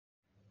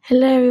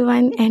Hello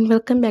everyone and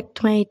welcome back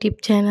to my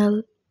YouTube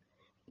channel.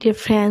 Dear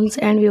friends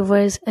and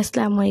viewers,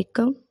 Assalamu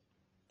alaikum.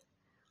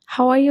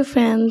 How are you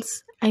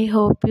friends? I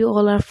hope you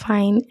all are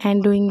fine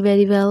and doing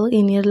very well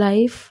in your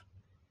life.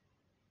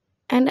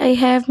 And I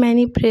have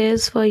many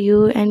prayers for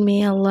you and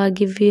may Allah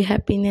give you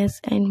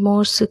happiness and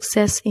more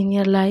success in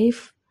your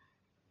life.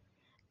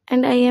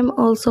 And I am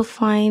also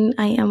fine,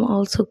 I am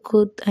also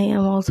good, I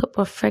am also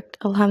perfect,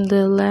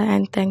 Alhamdulillah,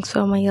 and thanks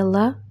for my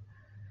Allah.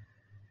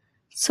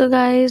 So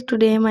guys,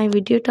 today my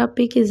video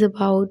topic is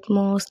about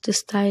most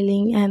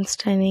styling and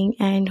stunning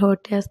and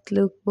hottest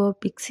look for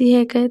pixie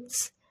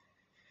haircuts.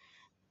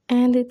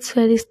 And it's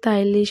very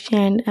stylish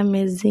and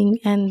amazing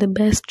and the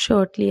best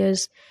short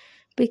layers,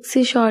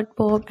 pixie short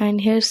bob and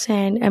hair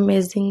sand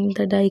amazing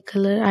the dye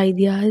color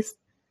ideas.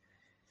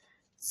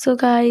 So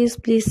guys,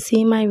 please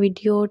see my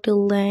video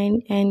till the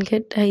end and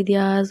get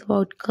ideas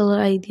about color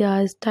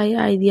ideas, dye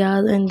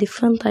ideas and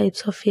different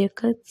types of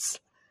haircuts.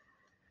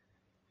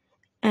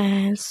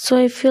 And so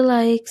if you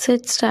like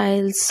such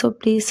styles, so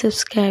please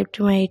subscribe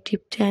to my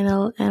YouTube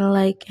channel and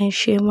like and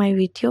share my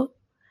video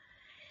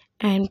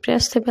and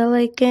press the bell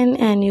icon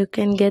and you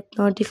can get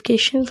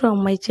notification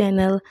from my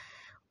channel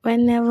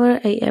whenever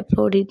I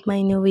uploaded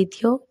my new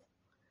video.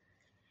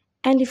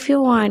 And if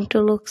you want to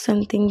look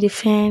something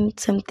different,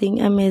 something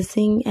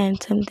amazing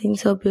and something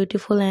so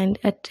beautiful and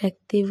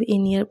attractive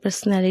in your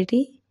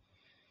personality,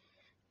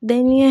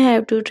 then you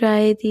have to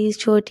try these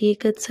short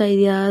haircuts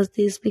ideas,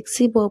 these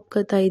pixie bob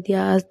cut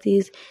ideas,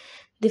 these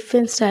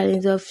different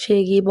stylings of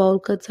shaggy bowl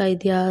cuts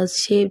ideas,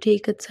 shaved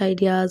haircuts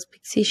ideas,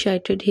 pixie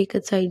shattered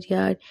haircuts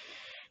ideas,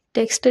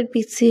 textured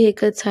pixie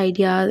haircuts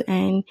ideas,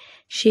 and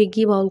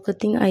shaggy bowl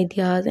cutting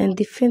ideas, and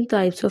different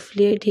types of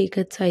layered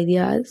haircuts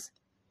ideas.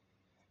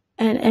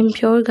 And I'm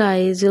sure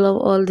guys, you love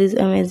all these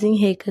amazing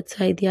haircuts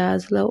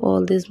ideas, love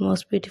all these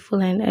most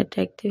beautiful and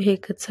attractive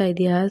haircuts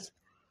ideas.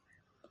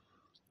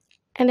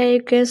 And I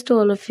request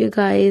all of you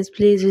guys,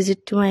 please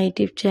visit to my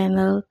YouTube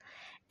channel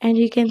and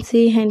you can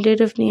see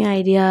hundreds of new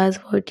ideas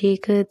about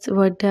haircuts,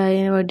 about dye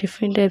and about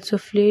different types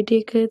of flared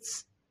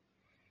haircuts.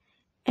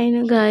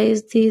 And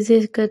guys, these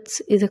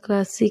haircuts is a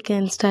classic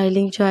and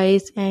styling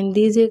choice, and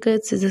these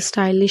haircuts is a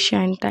stylish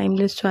and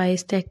timeless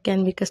choice that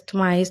can be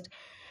customized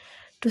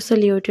to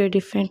salute your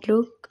different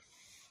look.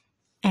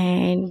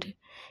 And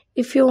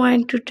if you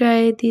want to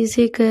try these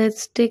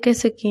haircuts, take a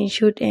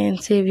screenshot and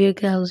save your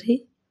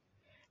gallery.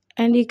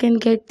 And you can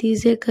get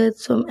these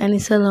haircuts from any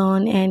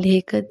salon and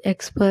haircut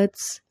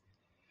experts.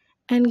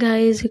 And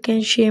guys, you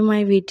can share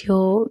my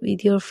video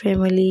with your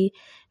family,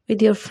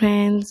 with your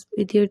friends,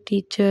 with your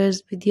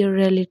teachers, with your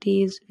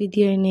relatives, with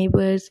your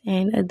neighbors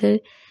and other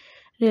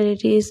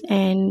relatives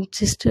and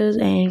sisters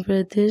and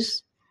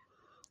brothers.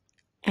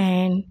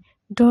 And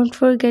don't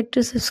forget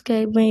to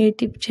subscribe my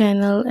YouTube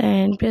channel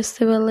and press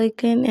the bell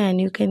icon and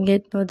you can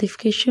get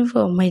notification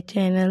from my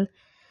channel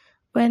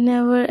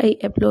whenever I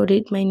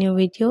uploaded my new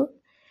video.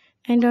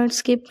 And don't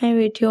skip my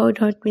video,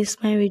 don't miss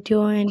my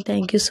video, and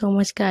thank you so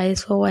much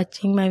guys for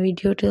watching my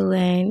video till the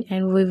end,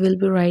 and we will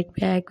be right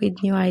back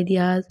with new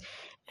ideas.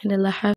 And Allah Hafiz.